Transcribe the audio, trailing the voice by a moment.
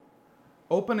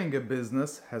Opening a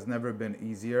business has never been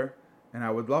easier, and I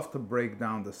would love to break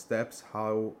down the steps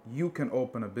how you can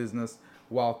open a business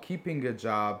while keeping a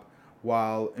job,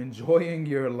 while enjoying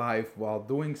your life, while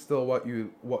doing still what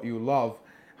you love,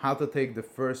 how to take the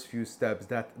first few steps,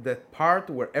 that part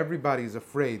where everybody's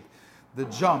afraid, the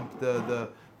jump, the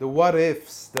what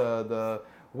ifs, the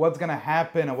what's gonna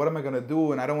happen and what am I gonna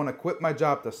do, and I don't want to quit my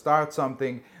job to start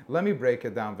something. Let me break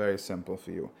it down very simple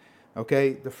for you.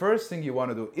 Okay, the first thing you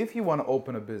want to do if you want to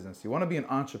open a business, you want to be an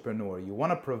entrepreneur, you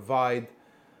want to provide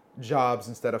jobs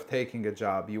instead of taking a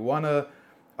job, you want to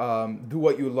do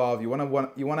what you love, you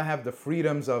want to have the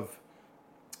freedoms of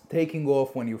taking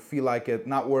off when you feel like it,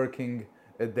 not working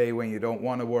a day when you don't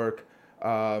want to work,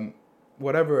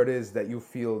 whatever it is that you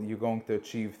feel you're going to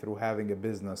achieve through having a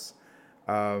business.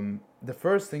 The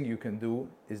first thing you can do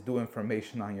is do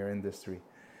information on your industry.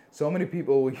 So many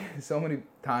people, so many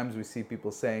times we see people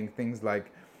saying things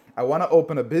like, I want to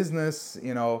open a business,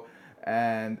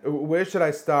 and where should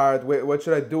I start? What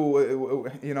should I do?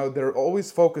 They're always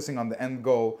focusing on the end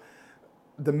goal,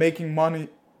 the making money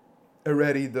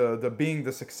already, the being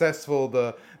the successful,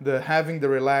 the having the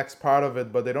relaxed part of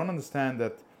it, but they don't understand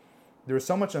that there's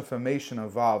so much information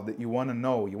involved that you want to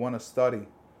know, you want to study.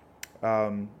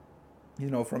 Um,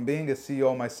 from being a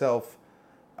CEO myself,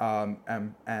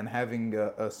 and having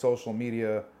a social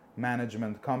media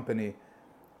management company,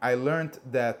 I learned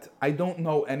that I don't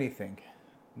know anything,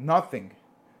 nothing.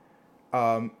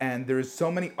 And there's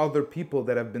so many other people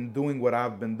that have been doing what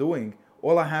I've been doing.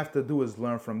 All I have to do is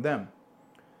learn from them.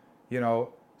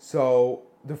 So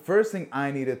the first thing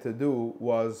I needed to do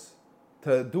was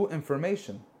to do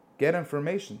information, get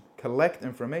information, collect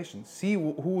information, see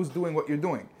who's doing what you're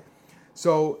doing.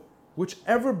 So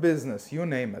whichever business, you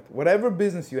name it, whatever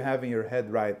business you have in your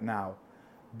head right now,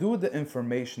 do the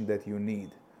information that you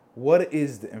need. What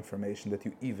is the information that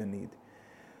you even need?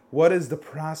 What is the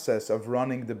process of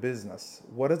running the business?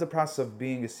 What is the process of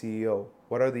being a CEO?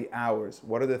 What are the hours?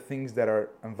 What are the things that are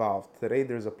involved? Today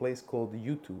there's a place called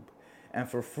YouTube. And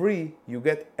for free, you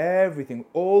get everything,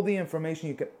 all the information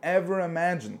you can ever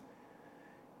imagine.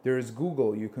 There is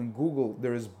Google, you can Google,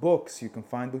 there is books, you can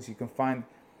find books, you can find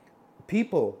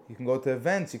people, you can go to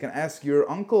events, you can ask your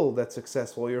uncle that's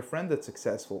successful, your friend that's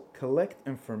successful. Collect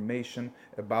information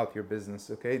about your business,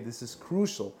 okay? This is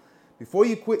crucial. Before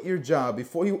you quit your job,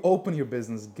 before you open your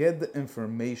business, get the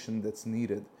information that's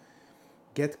needed.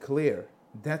 Get clear.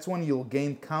 That's when you'll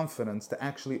gain confidence to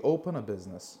actually open a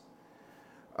business.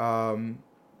 Um,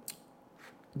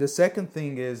 the second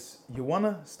thing is you want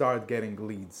to start getting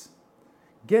leads.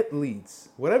 Get leads.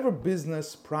 Whatever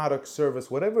business, product, service,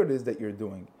 whatever it is that you're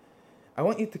doing, I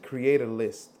want you to create a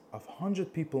list of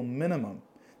 100 people minimum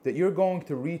that you're going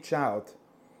to reach out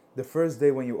the first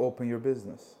day when you open your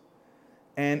business.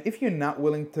 And if you're not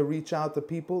willing to reach out to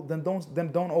people, then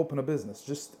don't open a business.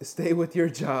 Just stay with your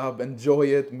job, enjoy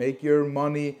it, make your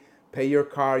money, pay your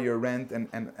car, your rent,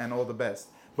 and all the best.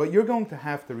 But you're going to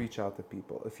have to reach out to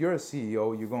people. If you're a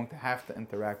CEO, you're going to have to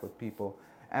interact with people,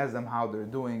 ask them how they're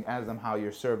doing, ask them how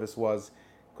your service was,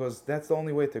 because that's the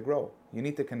only way to grow. You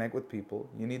need to connect with people.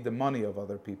 You need the money of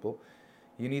other people.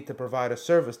 You need to provide a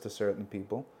service to certain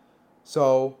people.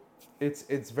 So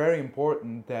it's very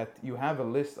important that you have a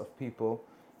list of people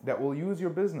that will use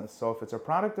your business. So if it's a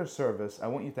product or service, I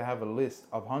want you to have a list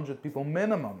of 100 people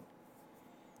minimum,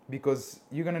 because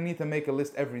you're going to need to make a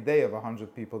list every day of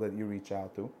 100 people that you reach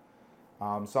out to.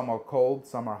 Some are cold,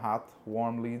 some are hot,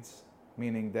 warm leads,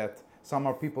 meaning that some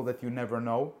are people that you never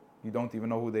know. You don't even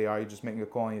know who they are. You're just making a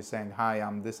call and you're saying, hi,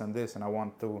 I'm this and this, and I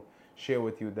want to share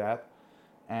with you that.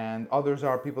 And others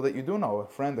are people that you do know, a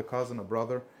friend, a cousin, a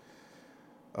brother,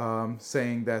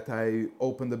 saying that I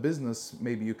opened a business,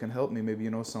 maybe you can help me, maybe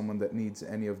you know someone that needs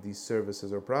any of these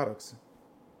services or products.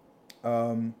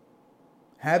 Um,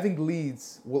 Having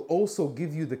leads will also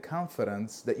give you the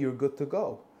confidence that you're good to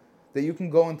go. That you can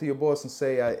go into your boss and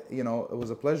say, it was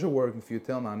a pleasure working for you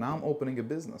till now. Now I'm opening a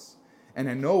business, and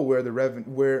I know where the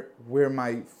where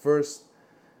my first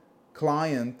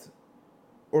client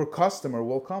or customer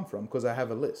will come from, because I have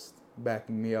a list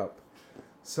backing me up.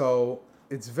 So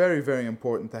it's very, very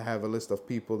important to have a list of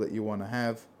people that you want to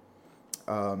have,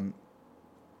 um,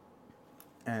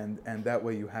 and that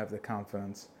way you have the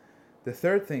confidence. The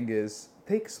third thing is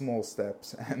take small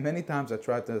steps. And many times I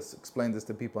try to explain this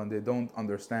to people and they don't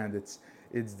understand. It's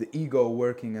the ego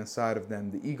working inside of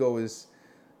them. The ego is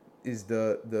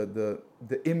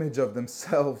the image of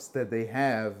themselves that they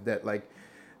have, that like,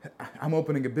 I'm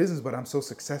opening a business but I'm so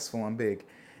successful, I'm big.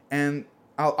 And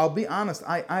I'll be honest,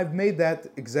 I've made that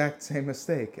exact same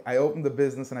mistake. I opened the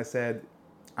business and I said,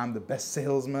 I'm the best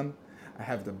salesman, I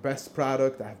have the best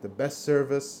product, I have the best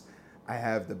service, I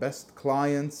have the best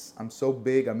clients. I'm so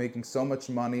big. I'm making so much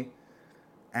money.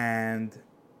 And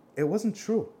it wasn't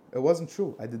true. It wasn't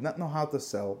true. I did not know how to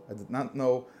sell. I did not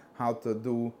know how to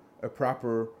do a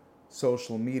proper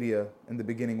social media in the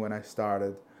beginning when I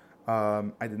started.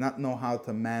 I did not know how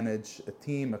to manage a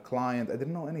team, a client. I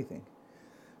didn't know anything.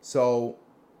 So,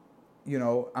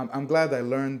 I'm glad I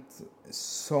learned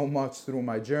so much through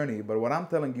my journey. But what I'm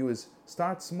telling you is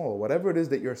start small. Whatever it is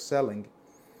that you're selling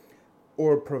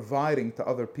or providing to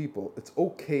other people, it's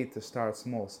okay to start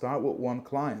small. Start with one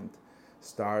client.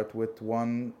 Start with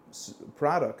one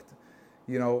product.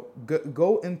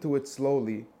 Go into it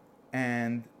slowly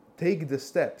and take the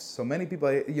steps. So many people,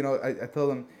 I tell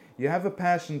them, you have a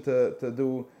passion to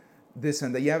do this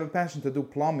and that. You have a passion to do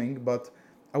plumbing, but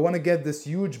I want to get this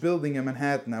huge building in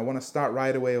Manhattan. I want to start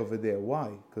right away over there. Why?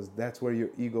 Because that's where your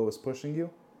ego is pushing you.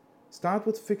 Start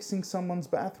with fixing someone's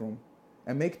bathroom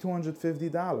and make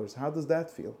 $250. How does that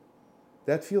feel?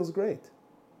 That feels great.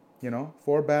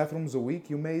 4 bathrooms a week,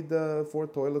 you made 4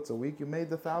 toilets a week, you made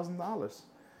 $1,000.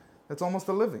 That's almost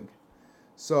a living.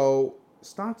 So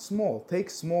start small, take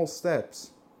small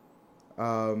steps.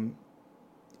 And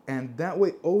that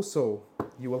way also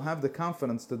you will have the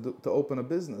confidence to open a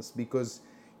business, because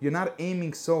you're not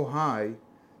aiming so high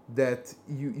that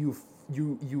you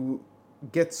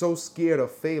get so scared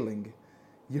of failing.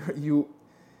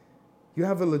 You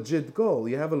have a legit goal,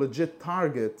 you have a legit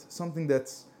target, something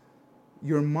that's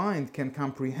your mind can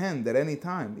comprehend at any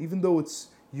time, even though it's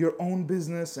your own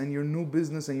business and your new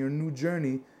business and your new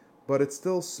journey, but it's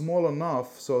still small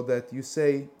enough so that you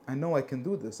say, I know I can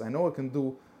do this.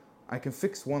 I can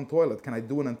fix one toilet. Can I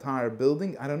do an entire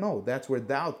building? I don't know. That's where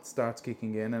doubt starts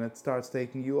kicking in and it starts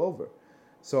taking you over.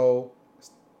 So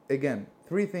again,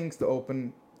 3 things to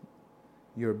open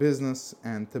your business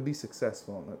and to be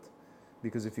successful in it.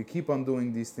 Because if you keep on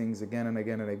doing these things again and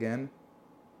again and again,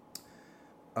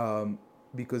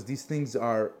 because these things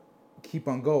keep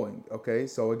on going, okay?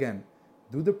 So again,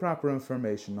 do the proper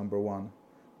information, number 1.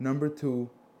 Number 2,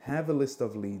 have a list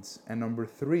of leads. And number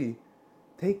 3,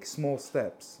 take small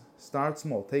steps. Start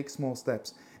small, take small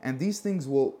steps. And these things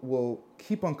will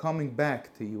keep on coming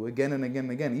back to you again and again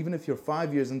and again. Even if you're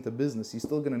 5 years into business, you're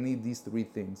still gonna need these 3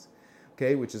 things,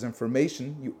 okay? Which is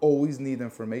information. You always need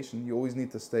information. You always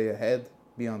need to stay ahead,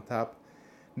 be on top.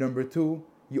 Number 2,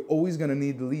 you're always going to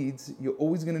need leads. You're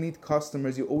always going to need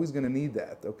customers. You're always going to need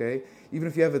that, okay? Even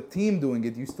if you have a team doing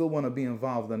it, you still want to be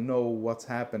involved and know what's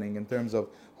happening in terms of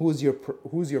who's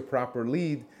your proper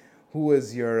lead, who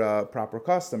is your proper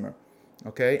customer,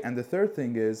 okay? And the third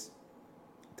thing is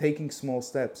taking small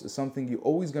steps is something you're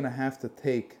always going to have to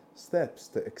take steps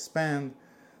to expand,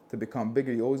 to become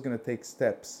bigger. You're always going to take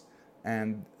steps,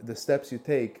 and the steps you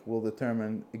take will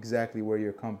determine exactly where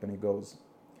your company goes.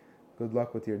 Good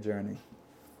luck with your journey.